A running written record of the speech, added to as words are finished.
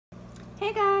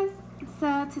Hey guys!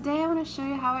 So today I want to show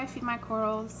you how I feed my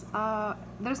corals.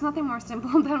 There's nothing more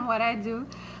simple than what I do.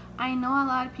 I know a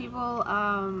lot of people,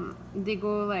 they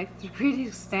go like to great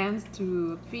extents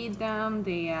to feed them.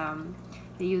 They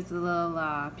use a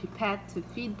little pipette to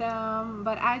feed them,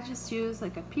 but I just use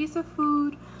like a piece of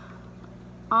food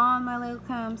on my little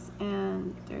clams,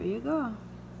 and there you go.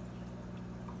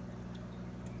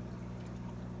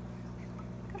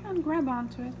 Come on, grab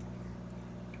onto it.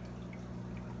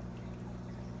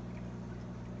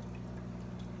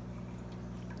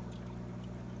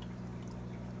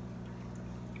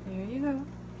 There you go.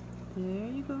 There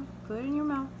you go. Put it in your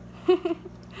mouth.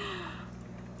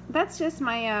 That's just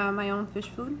my my own fish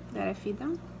food that I feed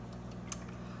them.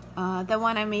 The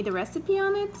one I made the recipe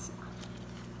on it.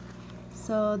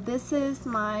 So this is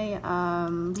my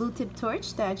blue tip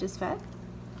torch that I just fed.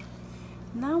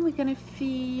 Now we're gonna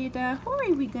feed. Who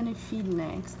are we gonna feed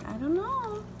next? I don't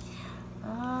know.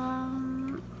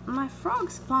 My frog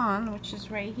spawn, which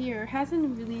is right here,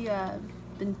 hasn't really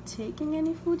been taking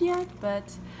any food yet,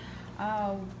 but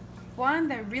one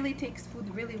that really takes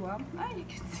food really well. Oh, you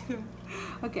can see him.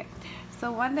 Okay,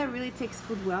 so one that really takes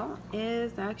food well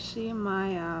is actually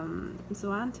my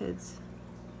zoantids.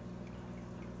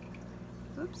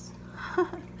 Oops.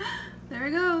 There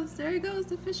it goes. There it goes.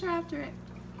 The fish are after it.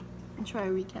 And try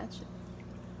to recatch it.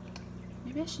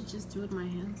 Maybe I should just do it with my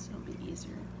hands so it'll be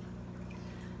easier.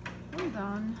 Hold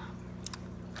on.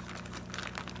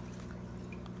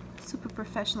 Super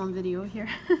professional video here.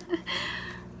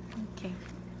 Okay.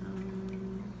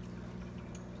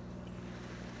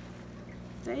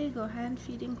 There you go, hand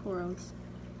feeding corals.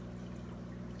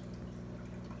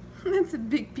 That's a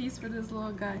big piece for this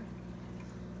little guy.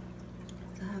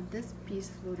 So I have this piece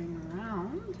floating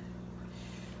around.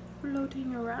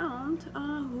 Floating around.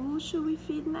 Who should we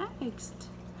feed next?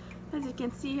 As you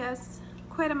can see, he has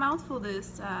quite a mouthful,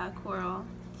 this coral.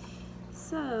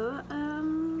 So,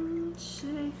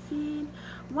 should I feed?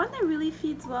 One that really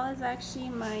feeds well is actually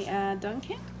my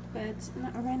Duncan, but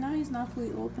right now he's not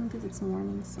fully open because it's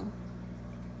morning, so.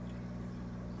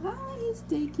 Oh, he's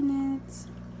taking it.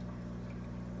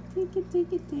 Take it,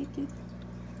 take it, take it.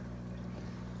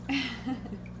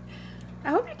 I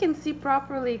hope you can see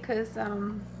properly because, yeah,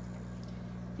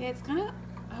 it's kind of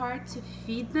hard to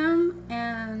feed them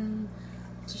and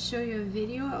to show you a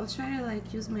video. I'll try to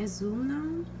like use my zoom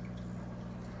now.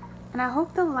 And I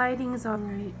hope the lighting is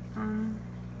alright.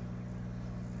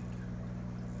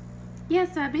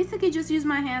 Yes, I basically just use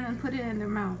my hand and put it in their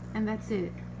mouth, and that's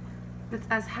it. That's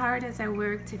as hard as I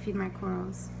work to feed my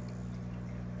corals.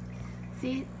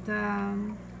 See,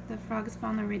 the frog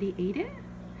spawn already ate it.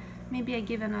 Maybe I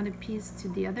give another piece to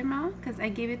the other mouth, because I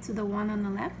gave it to the one on the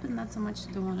left, but not so much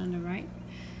to the one on the right.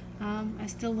 I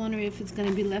still wonder if it's going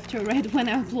to be left or right when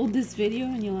I upload this video,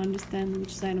 and you'll understand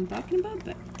which side I'm talking about,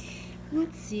 but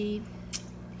let's see.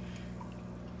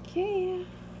 Okay.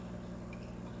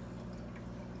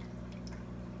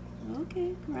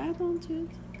 Okay, grab onto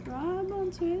it. Grab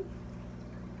onto it.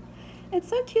 It's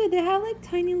so cute. They have like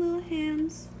tiny little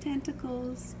hands,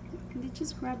 tentacles, and they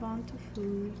just grab onto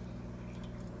food.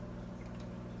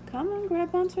 Come on,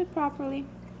 grab onto it properly.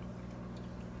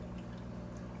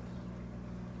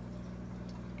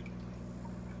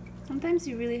 Sometimes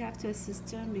you really have to assist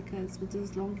them because with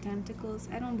those long tentacles,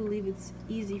 I don't believe it's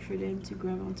easy for them to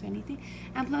grab onto anything.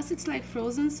 And plus it's like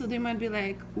frozen, so they might be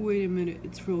like, wait a minute,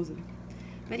 it's frozen.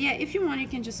 But yeah, if you want, you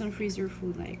can just unfreeze your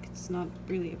food, like it's not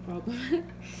really a problem.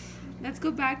 Let's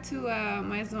go back to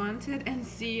my zoantid and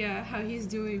see how he's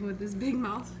doing with this big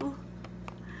mouthful.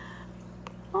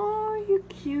 Oh, you're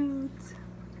cute.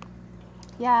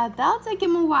 Yeah, that'll take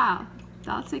him a while.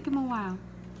 That'll take him a while.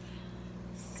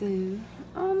 So,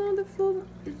 oh no, it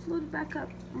floated back up.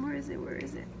 Where is it? Where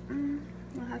is it?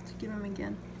 I'll have to give him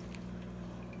again.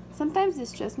 Sometimes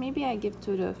it's just, maybe I give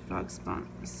to the frog spawn.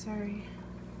 Sorry.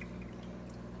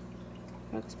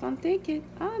 Frog spawn, take it.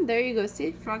 Ah, there you go.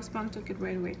 See, frog spawn took it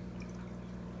right away.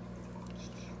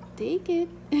 Take it.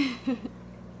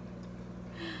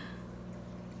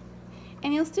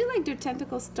 And you'll see like their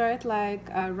tentacles start like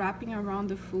wrapping around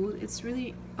the food. It's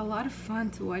really a lot of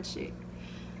fun to watch it.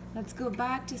 Let's go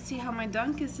back to see how my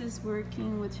Duncus is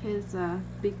working with his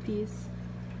big piece.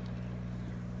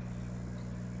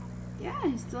 Yeah,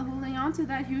 he's still holding on to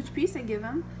that huge piece I give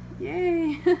him.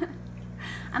 Yay!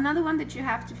 Another one that you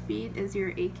have to feed is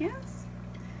your acans.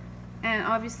 And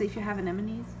obviously if you have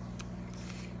anemones.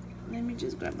 Let me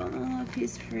just grab a little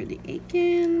piece for the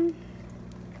acan.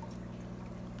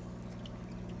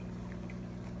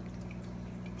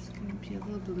 It's gonna be a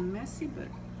little bit messy, but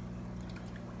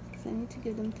I need to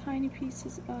give them tiny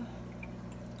pieces.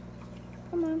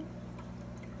 Come on.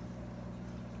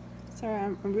 Sorry,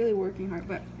 I'm really working hard,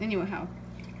 but anyhow,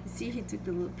 you see he took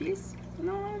the little piece.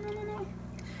 No.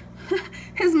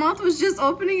 His mouth was just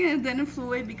opening and then it flew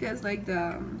away because like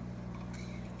the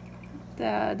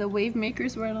wave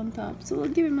makers were on top. So we'll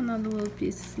give him another little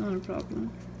piece, it's not a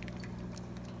problem.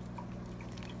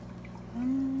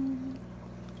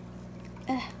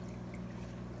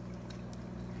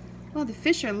 Well, the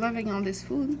fish are loving all this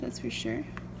food, that's for sure.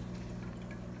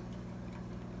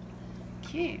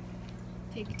 Okay,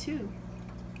 take 2.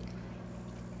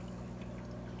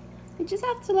 You just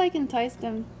have to like entice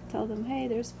them, tell them, hey,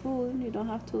 there's food. You don't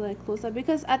have to like close up,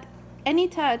 because at any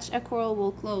touch a coral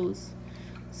will close.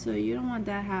 So you don't want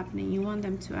that happening. You want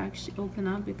them to actually open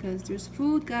up because there's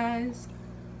food, guys.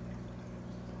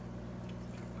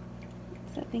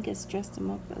 So I think I stressed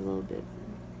them up a little bit.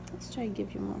 Let's try to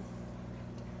give you more.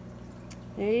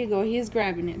 There you go. He's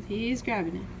grabbing it. He's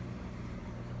grabbing it.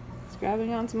 It's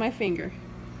grabbing onto my finger.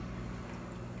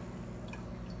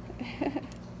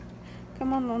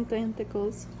 Come on, long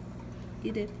tentacles.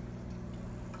 Eat it.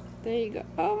 There you go.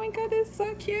 Oh my god, it's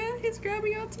so cute. He's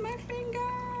grabbing onto my finger.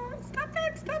 Stop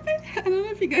it, stop it. I don't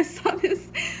know if you guys saw this.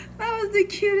 That was the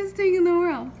cutest thing in the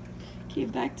world. Okay,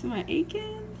 back to my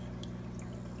Aiken.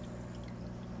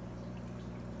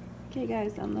 Okay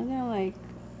guys, I'm not gonna like,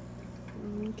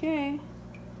 okay.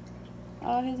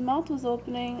 Oh, his mouth was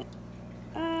opening.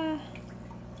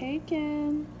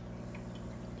 Aiken,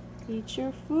 eat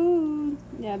your food.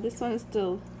 Yeah, this one is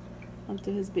still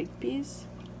onto his big piece.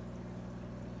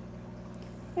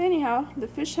 Anyhow, the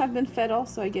fish have been fed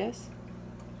also, I guess.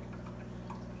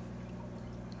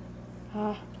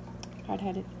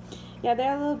 Hard-headed. Yeah,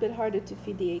 they're a little bit harder to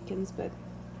feed the Aikens, but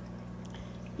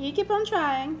you keep on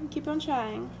trying, keep on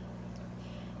trying.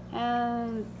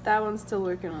 And that one's still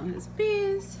working on his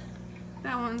piece.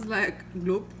 That one's like,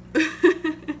 nope.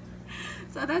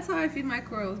 So that's how I feed my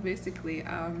corals, basically.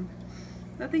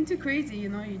 Nothing too crazy, you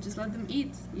know, you just let them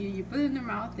eat. You put it in their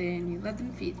mouth and you let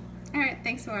them feed. Alright,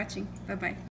 thanks for watching. Bye-bye.